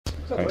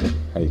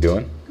How you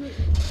doing? Good.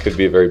 Could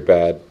be a very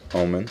bad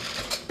omen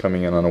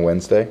coming in on a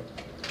Wednesday.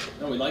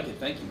 No, we like it.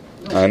 Thank you.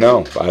 I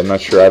know. I'm not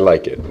sure I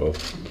like it. We'll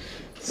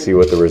see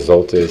what the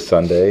result is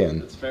Sunday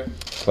and That's fair.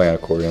 plan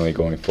accordingly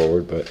going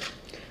forward. But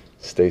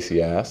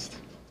Stacy asked.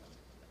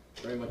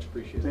 Very much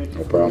appreciated. Thank you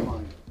No for problem. your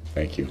time.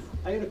 Thank you.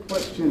 I had a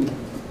question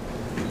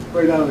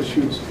right out of the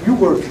chutes. You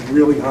worked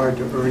really hard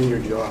to earn your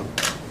job.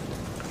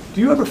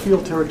 Do you ever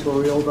feel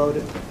territorial about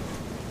it?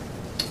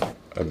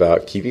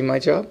 About keeping my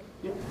job?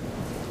 Yeah.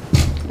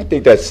 I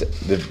think that's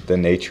the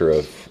nature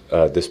of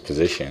this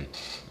position,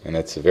 and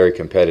it's a very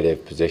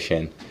competitive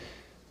position,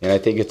 and I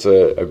think it's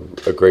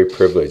a great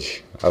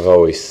privilege. I've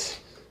always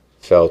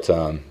felt,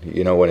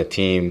 when a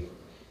team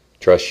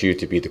trusts you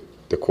to be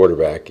the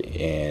quarterback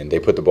and they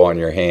put the ball in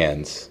your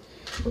hands,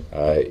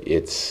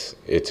 it's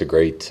a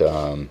great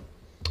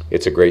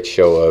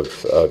show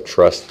of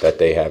trust that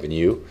they have in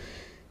you,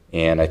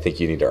 and I think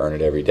you need to earn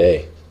it every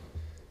day.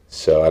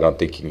 So I don't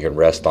think you can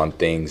rest on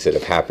things that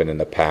have happened in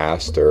the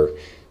past or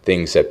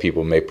things that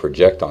people may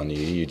project on you.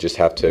 You just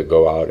have to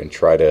go out and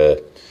try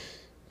to,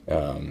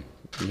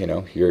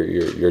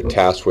 you're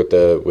tasked with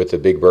a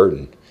big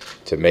burden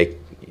to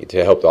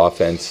help the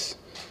offense,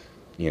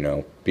 be in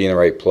the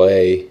right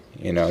play.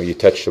 You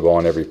touch the ball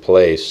in every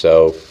play,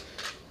 so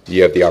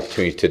you have the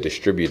opportunity to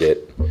distribute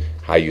it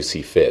how you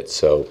see fit.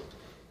 So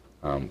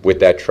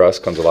with that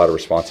trust comes a lot of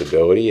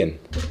responsibility, and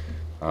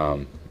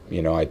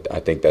I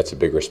think that's a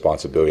big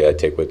responsibility I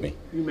take with me.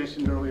 You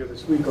mentioned earlier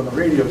this week on the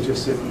radio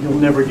just that you'll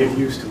never get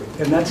used to it.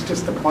 And that's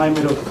just the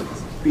climate of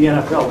the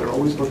NFL. They're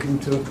always looking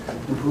to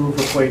improve,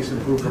 replace.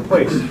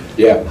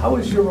 Yeah. How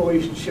is your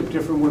relationship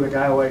different with a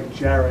guy like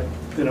Jarrett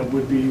than it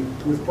would be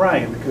with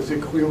Brian? Because they're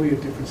clearly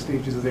at different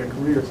stages of their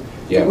careers.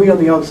 Yeah. And we on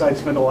the outside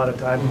spend a lot of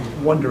time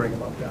wondering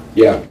about that.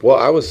 Yeah. Well,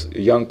 I was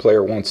a young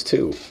player once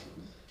too,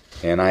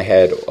 and I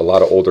had a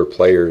lot of older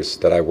players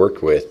that I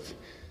worked with.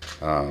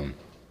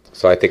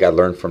 So I think I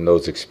learned from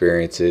those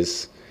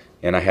experiences,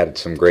 and I had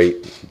some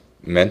great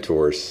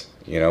mentors,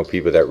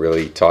 people that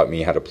really taught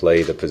me how to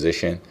play the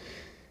position.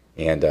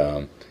 And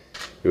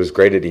it was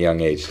great at a young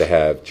age to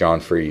have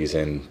John Freeze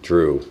and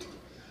Drew,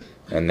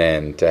 and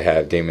then to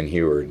have Damon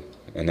Heward,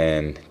 and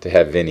then to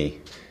have Vinny,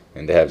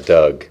 and to have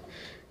Doug.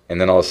 And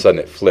then all of a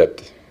sudden it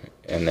flipped,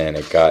 and then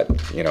it got,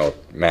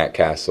 Matt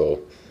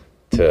Castle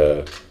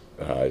to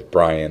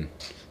Brian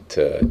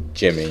to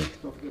Jimmy.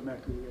 Don't forget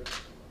Matt Coulier.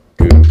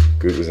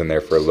 Good was in there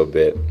for a little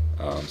bit.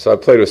 So I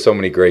played with so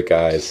many great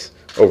guys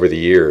over the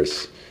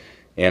years.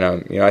 And,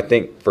 I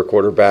think for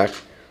quarterback,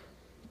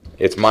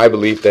 it's my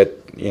belief that,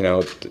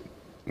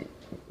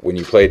 when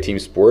you play a team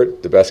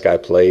sport, the best guy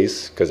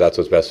plays because that's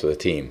what's best for the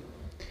team.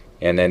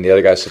 And then the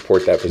other guys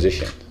support that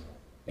position.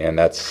 And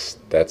that's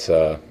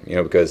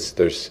because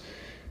there's,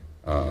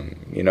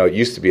 it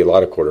used to be a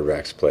lot of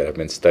quarterbacks played. I've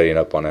been studying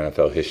up on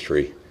NFL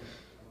history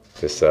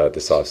this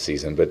off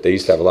season, but they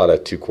used to have a lot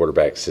of two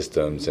quarterback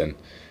systems, and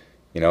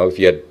if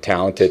you had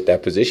talent at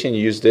that position,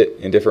 you used it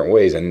in different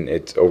ways. And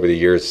it's over the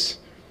years,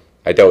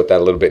 I dealt with that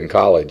a little bit in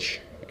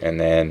college. And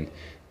then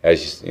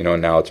as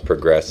now it's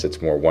progressed,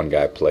 it's more one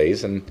guy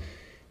plays, and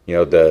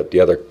the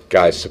other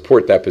guys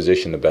support that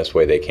position the best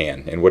way they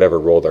can in whatever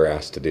role they're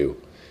asked to do.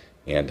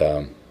 And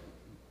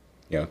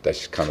that's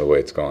just kind of the way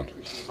it's gone.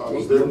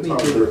 Was there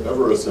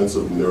ever a sense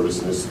of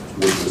nervousness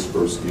with this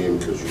first game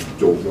because you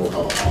don't know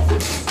how the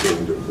offense is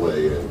going to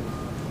play, and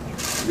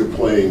you're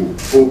playing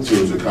both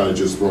teams are kind of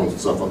just throwing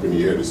stuff up in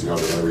the air to see how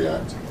they're going to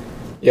react?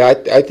 Yeah,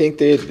 I think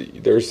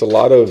there's a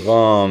lot of,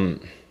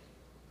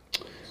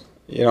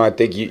 I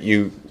think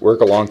you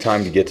work a long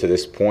time to get to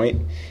this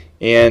point,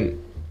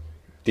 and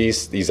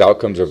these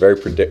outcomes are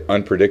very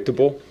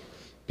unpredictable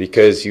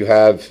because you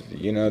have,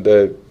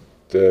 the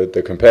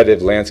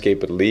competitive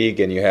landscape of the league,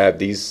 and you have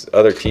these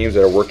other teams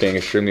that are working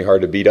extremely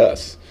hard to beat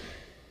us.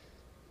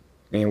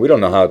 I mean, we don't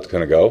know how it's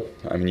going to go.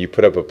 I mean, you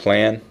put up a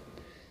plan,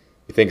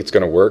 you think it's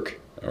going to work,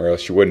 or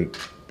else you wouldn't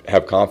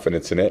have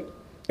confidence in it.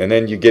 And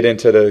then you get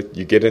into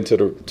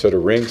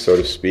the ring, so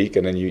to speak,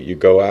 and then you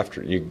go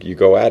after you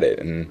go at it.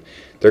 And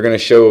they're going to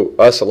show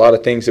us a lot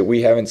of things that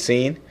we haven't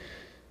seen,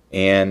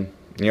 and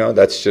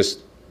that's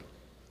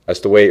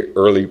the way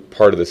early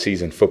part of the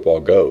season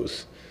football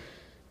goes.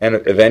 And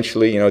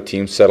eventually,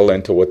 teams settle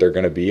into what they're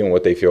going to be and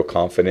what they feel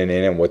confident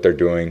in and what they're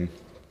doing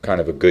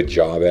kind of a good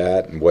job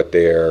at, and what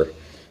they're,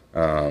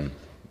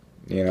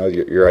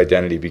 your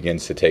identity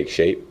begins to take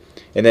shape.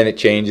 And then it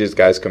changes.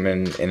 Guys come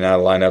in and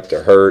out of lineup.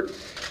 They're hurt.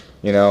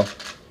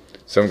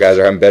 Some guys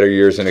are having better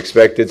years than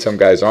expected. Some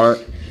guys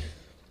aren't.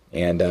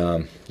 And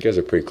you guys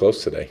are pretty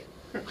close today.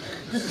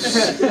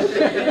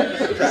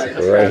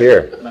 We're right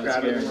here.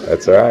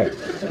 That's all right.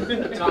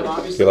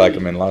 I feel like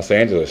I'm in Los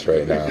Angeles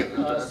right now.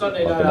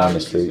 Sunday Walking night down the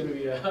obviously is street.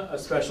 going to be a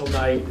special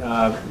night.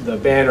 The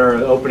banner,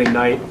 the opening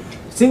night.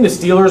 Seeing the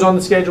Steelers on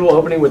the schedule,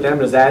 opening with them,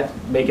 does that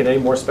make it any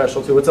more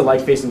special too? What's it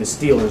like facing the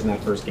Steelers in that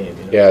first game?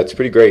 Yeah, it's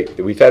pretty great.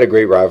 We've had a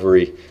great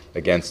rivalry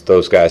against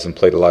those guys and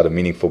played a lot of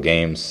meaningful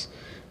games.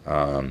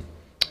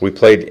 We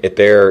played at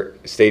their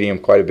stadium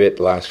quite a bit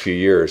the last few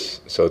years,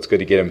 so it's good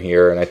to get them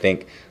here. And I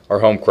think our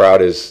home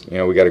crowd is,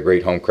 we got a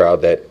great home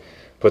crowd that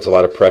puts a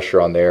lot of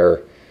pressure on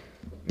their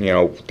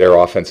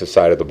offensive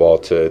side of the ball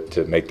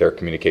to make their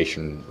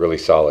communication really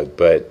solid.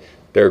 But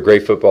they're a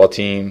great football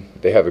team.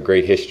 They have a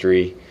great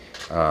history.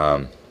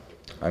 One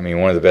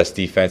of the best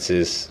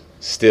defenses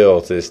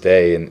still to this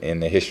day in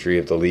the history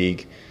of the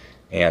league.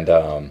 And,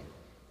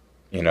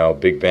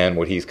 Big Ben,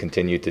 what he's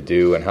continued to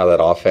do and how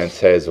that offense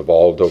has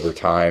evolved over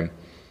time.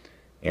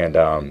 And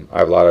I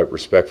have a lot of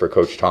respect for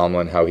Coach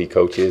Tomlin, how he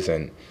coaches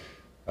and,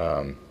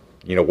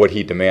 what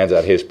he demands out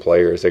of his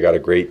players. They got a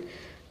great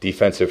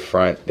defensive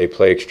front. They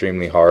play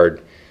extremely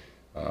hard.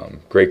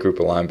 Great group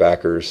of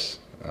linebackers,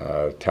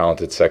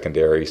 talented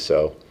secondary.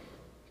 So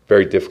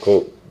very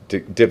difficult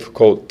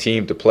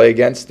team to play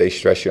against. They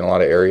stress you in a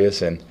lot of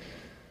areas. And,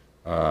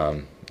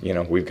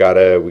 we've got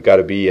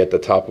to be at the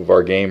top of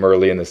our game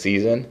early in the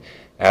season,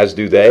 as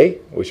do they,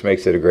 which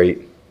makes it a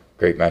great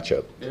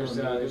matchup. There's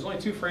only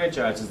 2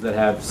 franchises that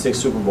have 6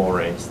 Super Bowl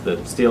rings, the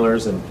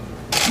Steelers and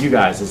you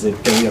guys. Is it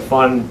going to be a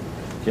fun?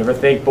 Do you ever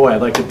think, boy,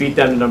 I'd like to beat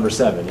them to number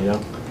 7?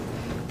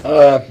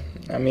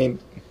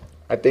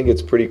 I think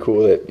it's pretty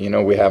cool that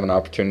we have an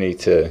opportunity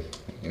to.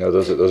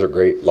 Those are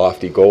great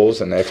lofty goals,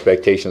 and the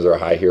expectations are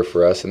high here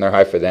for us, and they're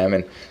high for them.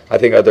 And I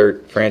think other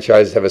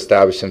franchises have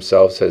established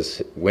themselves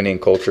as winning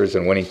cultures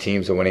and winning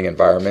teams and winning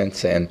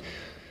environments, and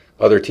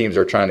other teams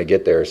are trying to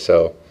get there.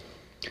 So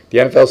the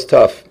NFL's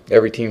tough.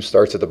 Every team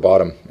starts at the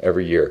bottom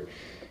every year,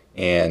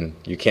 and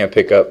you can't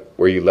pick up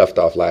where you left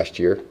off last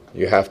year.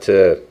 You have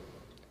to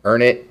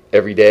earn it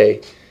every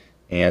day,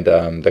 and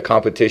the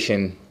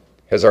competition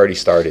has already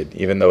started.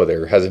 Even though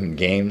there hasn't been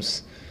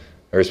games,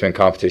 there's been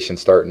competition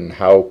starting.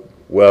 How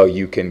well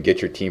you can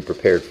get your team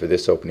prepared for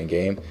this opening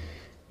game,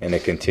 and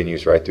it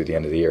continues right through the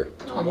end of the year.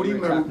 Tom, what are you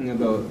talking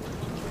about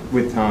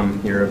with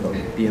Tom here about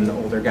being the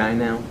older guy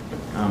now?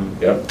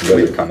 Yeah, you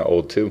guys are kind of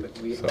old too,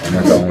 so I'm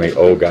not the only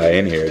old guy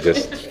in here,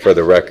 just for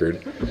the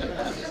record.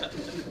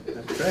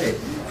 That's right.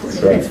 That's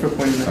Thanks right. for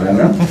pointing that I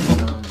know.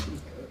 out.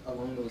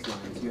 Along those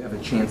lines, you have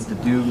a chance to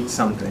do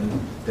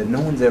something that no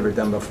one's ever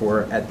done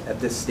before at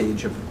this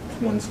stage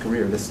of one's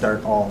career, to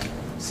start all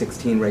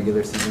 16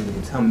 regular season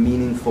games. How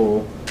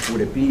meaningful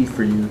would it be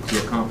for you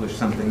to accomplish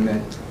something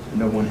that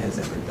no one has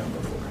ever done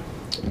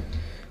before?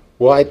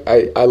 Well,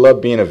 I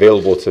love being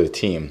available to the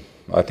team.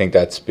 I think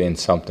that's been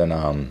something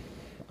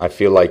I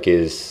feel like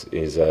is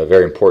a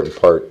very important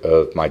part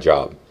of my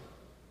job.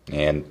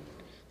 And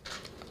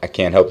I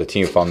can't help the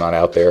team if I'm not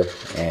out there.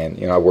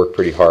 And, I work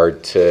pretty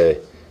hard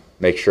to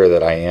make sure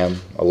that I am.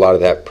 A lot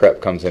of that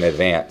prep comes in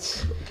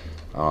advance.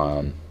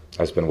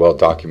 Has been well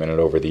documented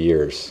over the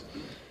years.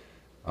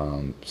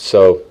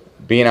 So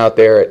being out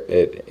there,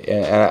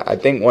 and I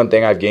think one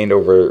thing I've gained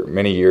over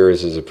many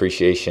years is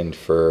appreciation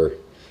for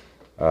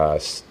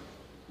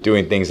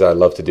doing things that I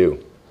love to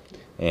do,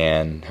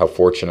 and how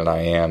fortunate I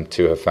am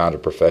to have found a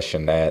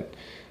profession that,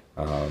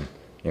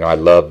 I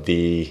love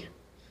the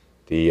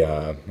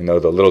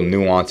little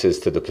nuances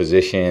to the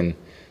position,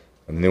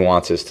 the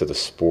nuances to the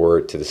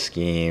sport, to the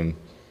scheme,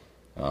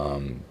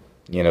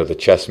 the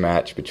chess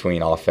match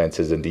between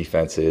offenses and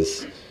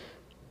defenses.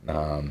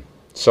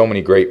 So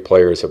many great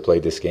players have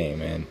played this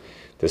game, and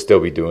to still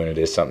be doing it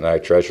is something that I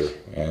treasure.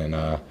 And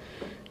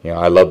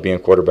I love being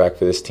quarterback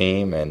for this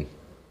team, and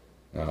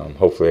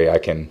hopefully I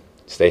can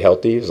stay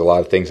healthy. There's a lot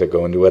of things that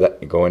go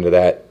into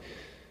that.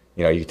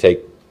 You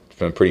take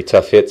some pretty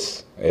tough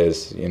hits,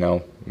 as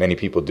many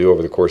people do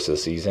over the course of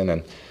the season,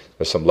 and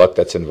there's some luck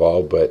that's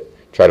involved. But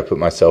try to put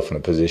myself in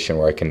a position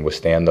where I can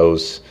withstand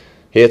those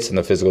hits and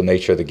the physical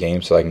nature of the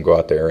game, so I can go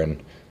out there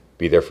and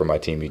be there for my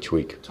team each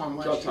week. Talking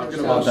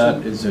about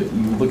that is that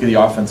you look at the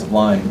offensive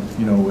line,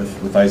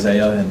 with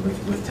Isaiah and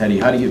with Teddy.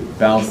 How do you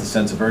balance the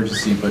sense of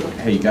urgency? But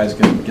hey, you guys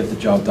can get the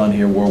job done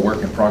here. We're a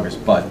work in progress,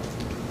 but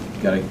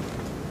you got to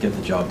get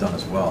the job done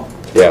as well.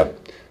 Yeah,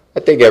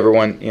 I think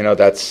everyone,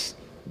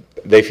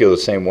 they feel the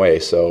same way.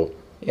 So,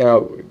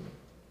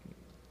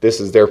 this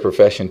is their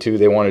profession too.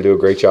 They want to do a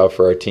great job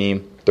for our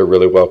team. They're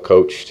really well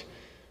coached.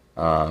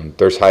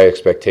 There's high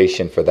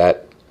expectation for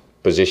that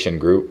position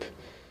group.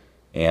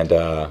 And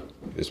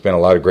there's been a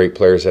lot of great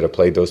players that have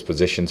played those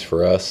positions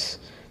for us,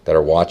 that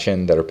are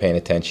watching, that are paying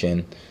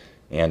attention.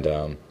 And,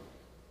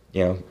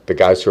 the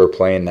guys who are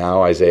playing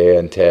now, Isaiah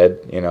and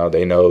Ted,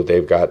 they know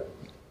they've got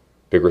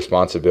big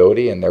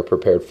responsibility, and they're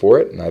prepared for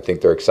it. And I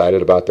think they're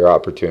excited about their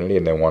opportunity,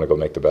 and they want to go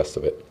make the best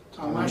of it.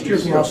 Last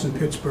year's loss in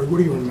Pittsburgh, what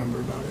do you remember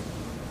about it?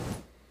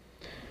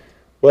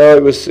 Well,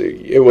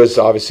 it was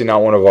obviously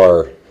not one of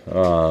our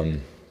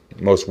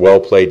most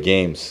well-played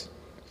games.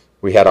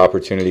 We had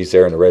opportunities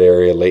there in the red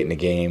area late in the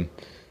game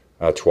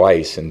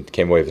twice and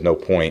came away with no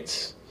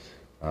points.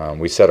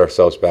 We set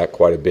ourselves back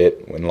quite a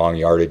bit in long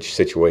yardage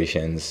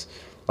situations,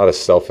 a lot of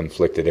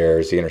self-inflicted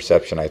errors. The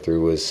interception I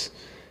threw was,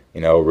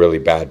 a really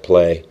bad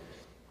play.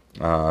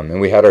 And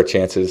we had our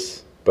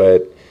chances,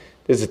 but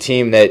there's a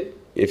team that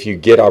if you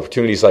get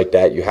opportunities like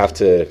that, you have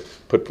to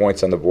put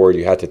points on the board.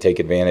 You have to take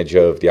advantage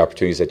of the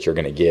opportunities that you're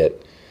going to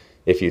get.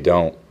 If you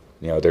don't,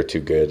 they're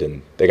too good,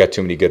 and they got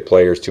too many good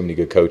players, too many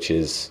good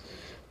coaches.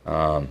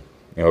 A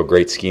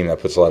great scheme that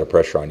puts a lot of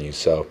pressure on you.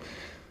 So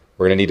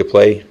we're going to need to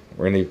play.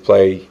 We're going to need to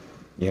play,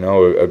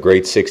 a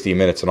great 60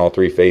 minutes in all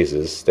three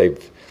phases.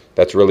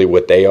 That's really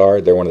what they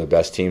are. They're one of the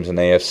best teams in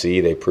the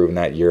AFC. They've proven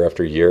that year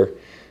after year.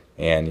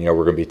 And, we're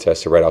going to be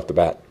tested right off the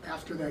bat.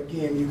 After that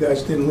game, you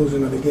guys didn't lose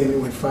another game.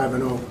 You went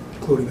 5-0,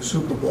 including the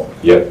Super Bowl.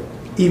 Yep.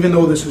 Even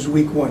though this is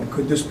week 1,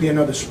 could this be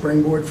another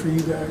springboard for you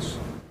guys?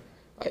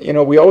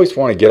 We always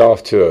want to get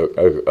off to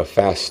a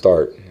fast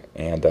start.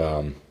 And,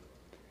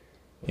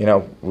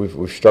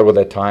 we've struggled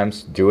at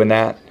times doing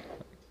that.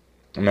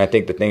 I mean, I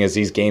think the thing is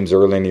these games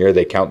early in the year,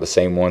 they count the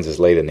same ones as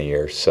late in the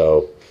year.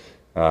 So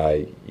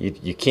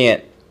you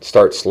can't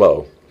start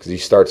slow, because you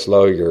start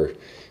slow,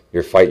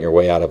 you're fighting your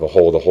way out of a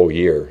hole the whole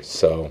year.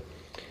 So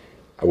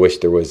I wish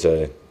there was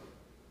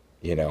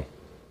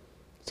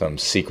some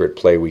secret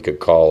play we could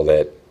call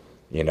that,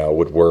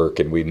 would work,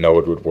 and we know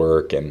it would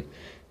work, and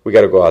we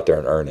got to go out there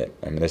and earn it.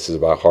 I mean, this is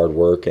about hard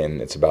work,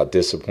 and it's about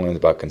discipline, it's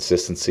about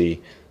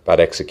consistency, about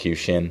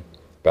execution,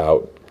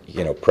 about,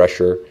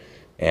 pressure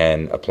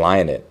and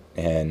applying it.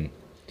 And,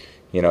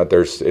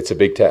 it's a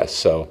big test.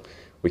 So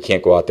we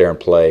can't go out there and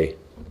play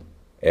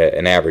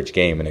an average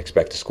game and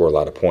expect to score a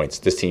lot of points.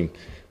 This team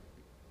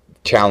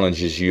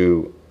challenges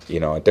you,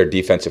 at their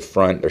defensive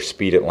front, their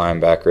speed at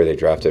linebacker. They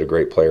drafted a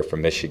great player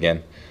from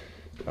Michigan,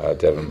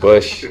 Devin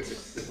Bush.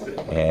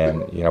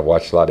 And,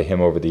 watched a lot of him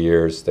over the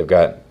years. They've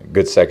got a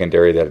good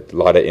secondary, a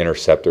lot of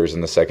interceptors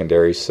in the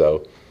secondary.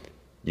 So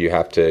you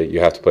have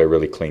to play a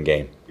really clean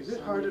game. Is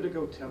it harder to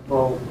go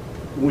tempo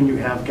when you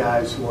have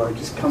guys who are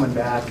just coming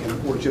back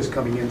or just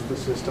coming into the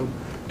system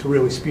to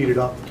really speed it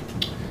up?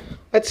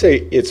 I'd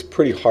say it's a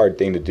pretty hard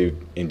thing to do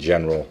in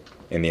general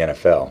in the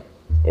NFL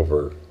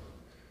over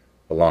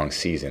a long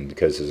season,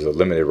 because there's a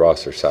limited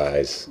roster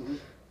size.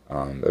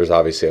 There's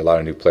obviously a lot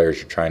of new players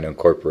you're trying to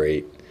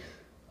incorporate.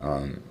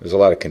 There's a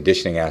lot of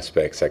conditioning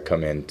aspects that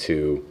come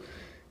into,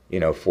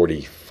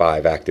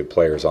 45 active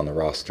players on the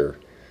roster.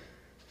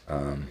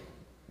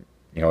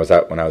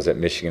 When I was at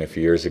Michigan a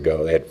few years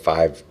ago, they had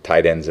 5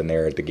 tight ends in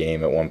there at the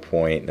game at one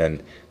point, and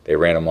then they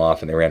ran them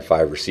off, and they ran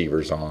 5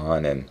 receivers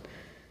on, and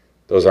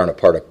those aren't a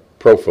part of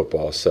pro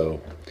football. So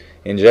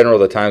in general,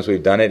 the times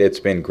we've done it, it's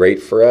been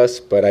great for us,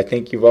 but I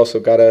think you've also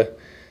got to,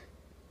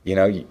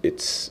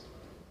 it's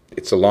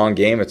a long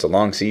game, it's a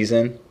long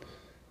season,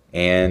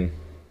 and,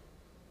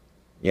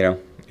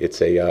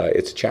 it's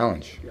a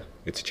challenge. Yeah.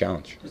 It's a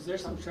challenge. Is there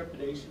some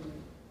trepidation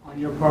on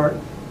your part,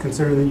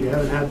 considering that you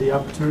haven't had the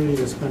opportunity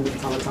to spend a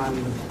ton of time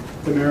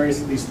with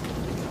Demarius, at least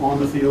on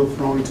the field,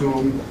 throwing to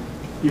him?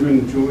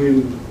 Even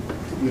Julian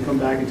didn't come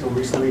back until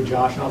recently.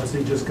 Josh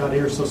obviously just got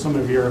here, so some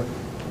of your,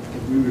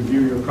 if we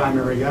review your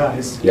primary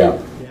guys, Yeah.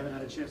 you haven't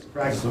had a chance to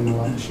practice them a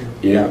lot this year.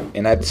 Yeah,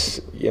 and that's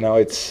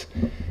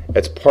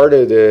it's part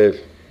of the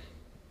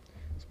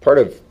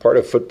part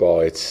of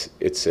football. It's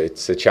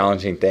a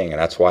challenging thing, and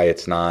that's why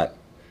it's not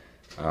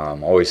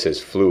always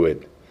as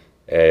fluid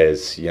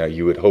as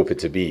you would hope it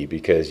to be,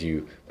 because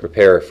you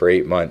prepare for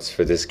 8 months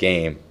for this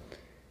game,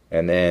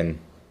 and then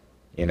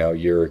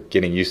you're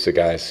getting used to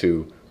guys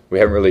who we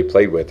haven't really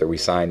played with, or we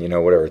signed 3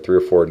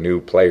 or 4 new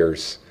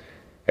players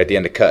at the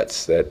end of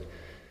cuts that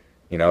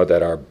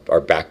that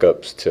are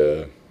backups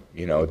to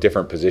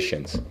different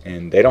positions,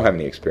 and they don't have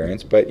any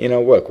experience. But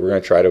look, we're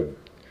going to try to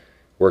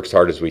work as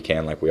hard as we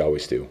can, like we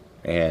always do.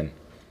 And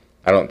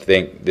I don't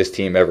think this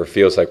team ever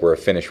feels like we're a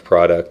finished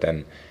product,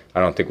 and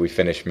I don't think we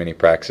finished many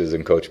practices,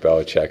 and Coach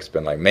Belichick's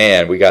been like,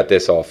 man, we got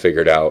this all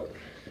figured out.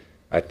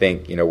 I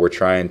think we're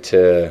trying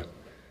to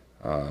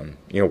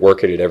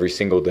work at it every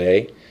single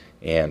day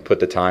and put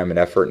the time and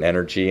effort and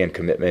energy and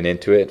commitment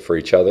into it for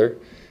each other.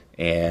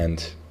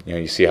 And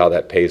you see how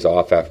that pays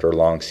off after a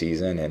long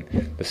season.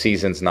 And the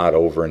season's not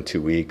over in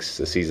 2 weeks.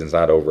 The season's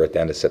not over at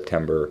the end of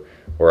September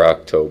or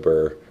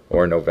October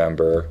or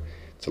November.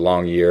 It's a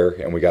long year,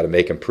 and we got to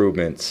make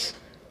improvements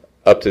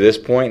up to this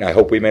point. I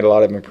hope we made a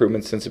lot of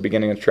improvements since the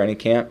beginning of training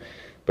camp.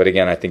 But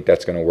again, I think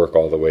that's going to work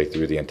all the way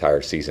through the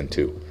entire season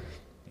too.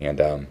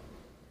 And,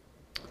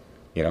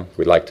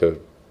 we'd like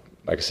to,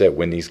 like I said,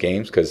 win these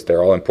games because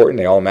they're all important.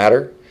 They all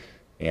matter.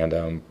 And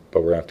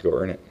but we're going to have to go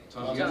earn it.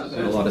 You guys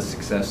had a lot of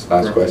success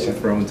Last question.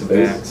 throwing to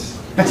backs.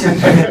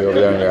 You over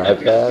there on your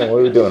iPad? What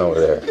are we doing over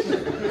there?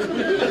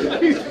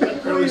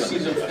 Early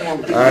season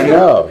form. I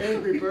know.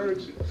 Angry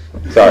Birds.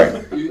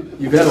 Sorry.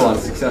 You've had a lot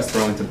of success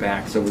throwing to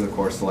backs over the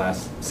course of the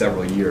last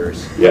several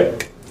years.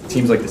 Yep.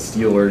 Teams like the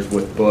Steelers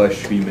with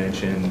Bush, we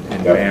mentioned,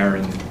 and Yep.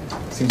 Barron,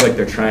 seems like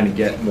they're trying to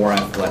get more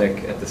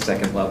athletic at the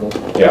second level.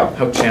 Yeah.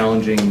 How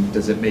challenging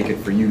does it make it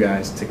for you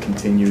guys to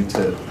continue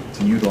to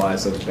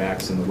utilize those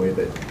backs in the way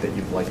that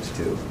you'd like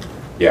to?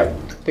 Yeah.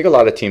 I think a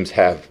lot of teams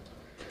have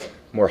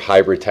more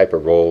hybrid type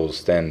of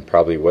roles than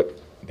probably what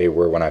they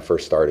were when I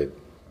first started.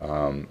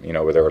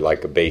 Where they were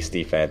like a base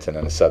defense and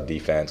then a sub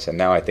defense. And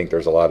now I think we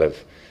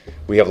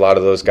have a lot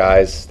of those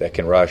guys that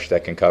can rush,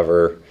 that can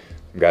cover.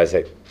 Guys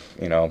that,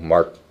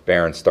 Mark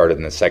Barron started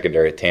in the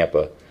secondary at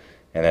Tampa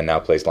and then now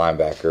played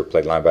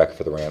linebacker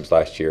for the Rams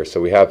last year.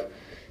 So we have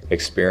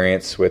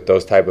experience with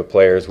those type of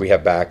players. We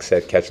have backs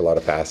that catch a lot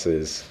of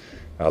passes,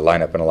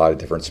 line up in a lot of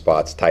different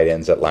spots, tight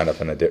ends that line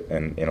up in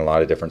a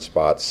lot of different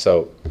spots.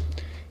 So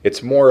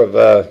it's more of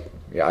a,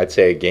 yeah, I'd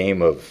say a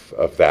game of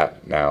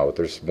that now.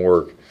 There's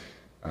more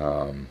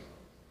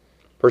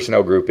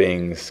personnel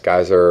groupings.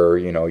 Guys are,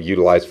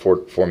 utilize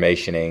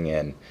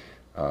formationing,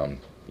 and,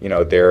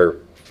 they're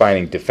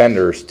finding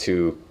defenders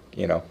to,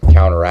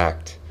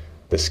 counteract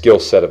the skill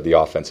set of the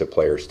offensive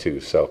players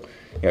too. So,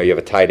 you have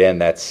a tight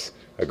end that's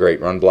a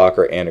great run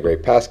blocker and a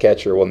great pass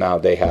catcher. Well, now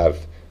they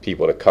have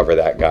people to cover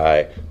that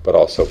guy, but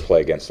also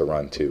play against the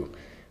run too.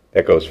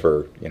 That goes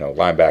for,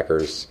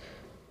 linebackers,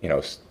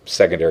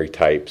 secondary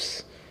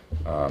types.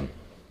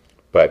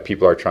 But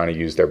people are trying to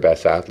use their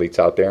best athletes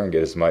out there and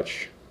get as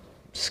much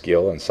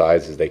skill and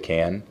size as they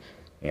can,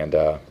 and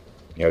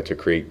to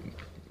create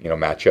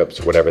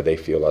matchups, whatever they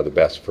feel are the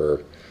best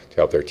to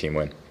help their team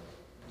win.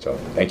 So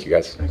thank you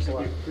guys. Thanks a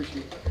lot.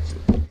 Appreciate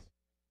it.